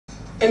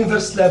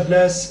inverse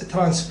Laplace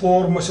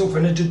transform، وسوف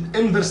نجد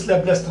inverse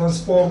Laplace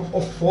transform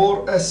of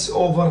 4s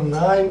over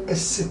 9s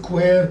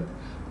squared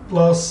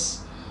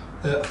plus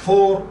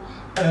 4.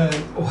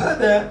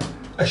 وهذا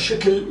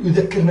الشكل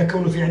يذكرنا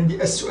كونه في عندي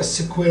s و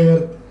s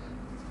squared.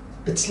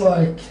 It's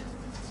like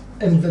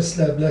inverse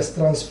Laplace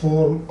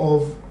transform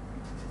of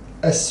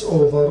s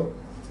over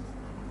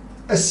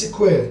s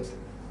squared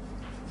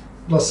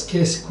plus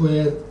k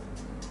squared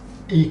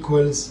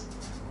equals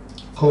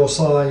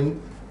cosine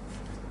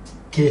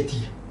kt.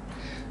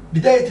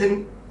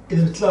 بداية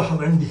إذا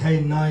بتلاحظ عندي هاي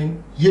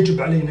الناين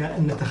يجب علينا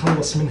أن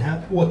نتخلص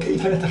منها.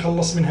 وكيف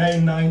نتخلص من هاي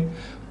الناين؟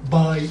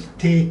 by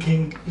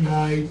taking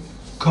 9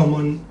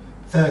 common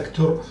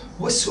factor.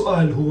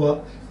 والسؤال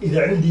هو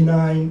إذا عندي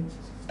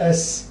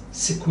 9s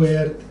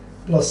squared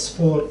plus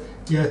 4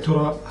 يا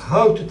ترى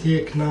how to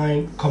take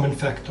 9 common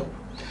factor.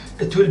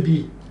 It will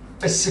be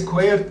s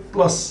squared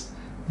plus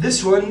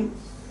this one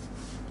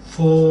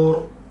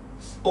 4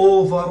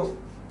 over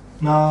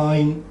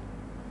 9.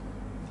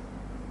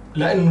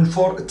 لأنه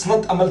 4 it's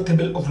not a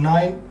multiple of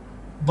 9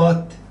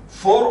 but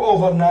 4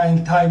 over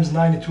 9 times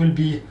 9 it will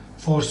be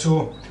 4.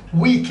 So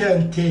we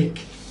can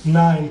take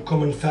 9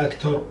 common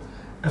factor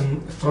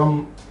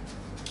from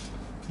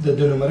the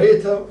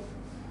denominator.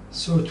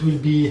 So it will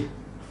be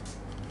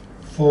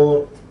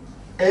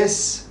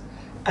 4s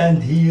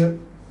and here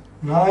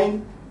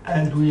 9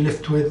 and we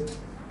left with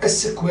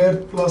s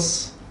squared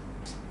plus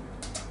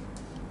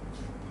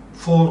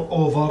 4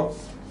 over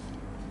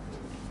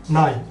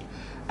 9.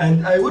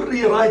 And I will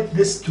rewrite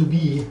this to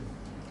be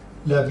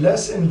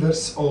Laplace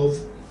inverse of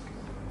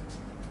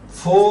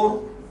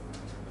 4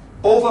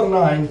 over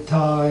 9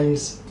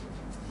 times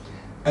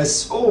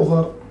s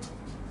over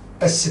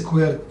s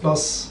squared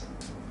plus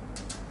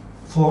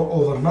 4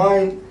 over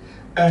 9.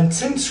 And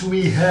since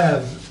we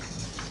have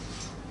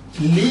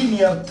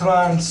linear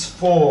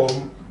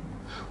transform,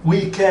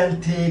 we can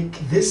take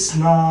this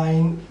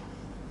 9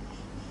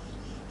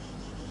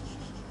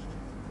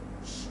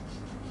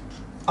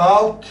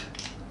 out.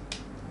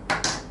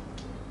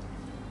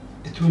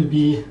 It will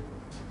be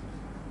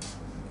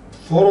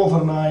 4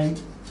 over 9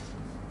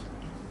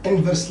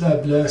 inverse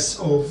Laplace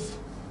of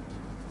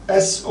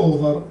s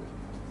over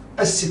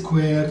s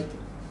squared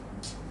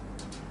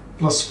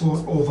plus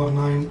 4 over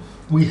 9.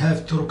 We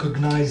have to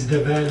recognize the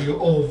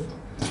value of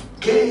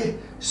k.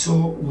 So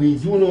we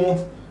do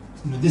know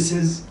this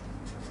is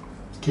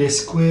k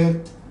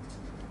squared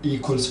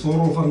equals 4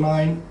 over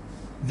 9.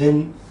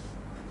 Then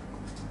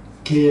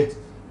k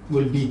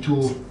will be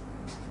 2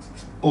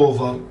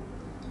 over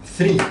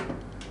 3.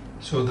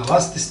 So the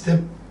last step,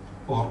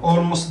 or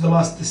almost the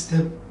last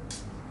step,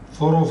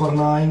 4 over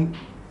 9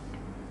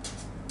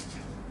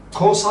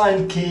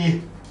 cosine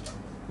k,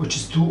 which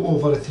is 2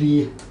 over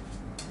 3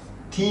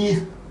 t.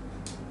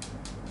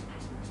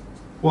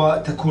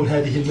 وتكون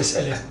هذه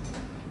المسألة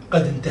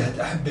قد انتهت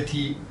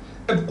أحبتي.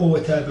 ابقوا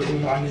وتابعوا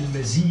معنا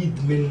المزيد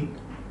من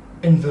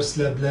inverse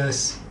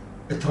Laplace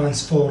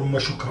transform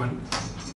وشكرا.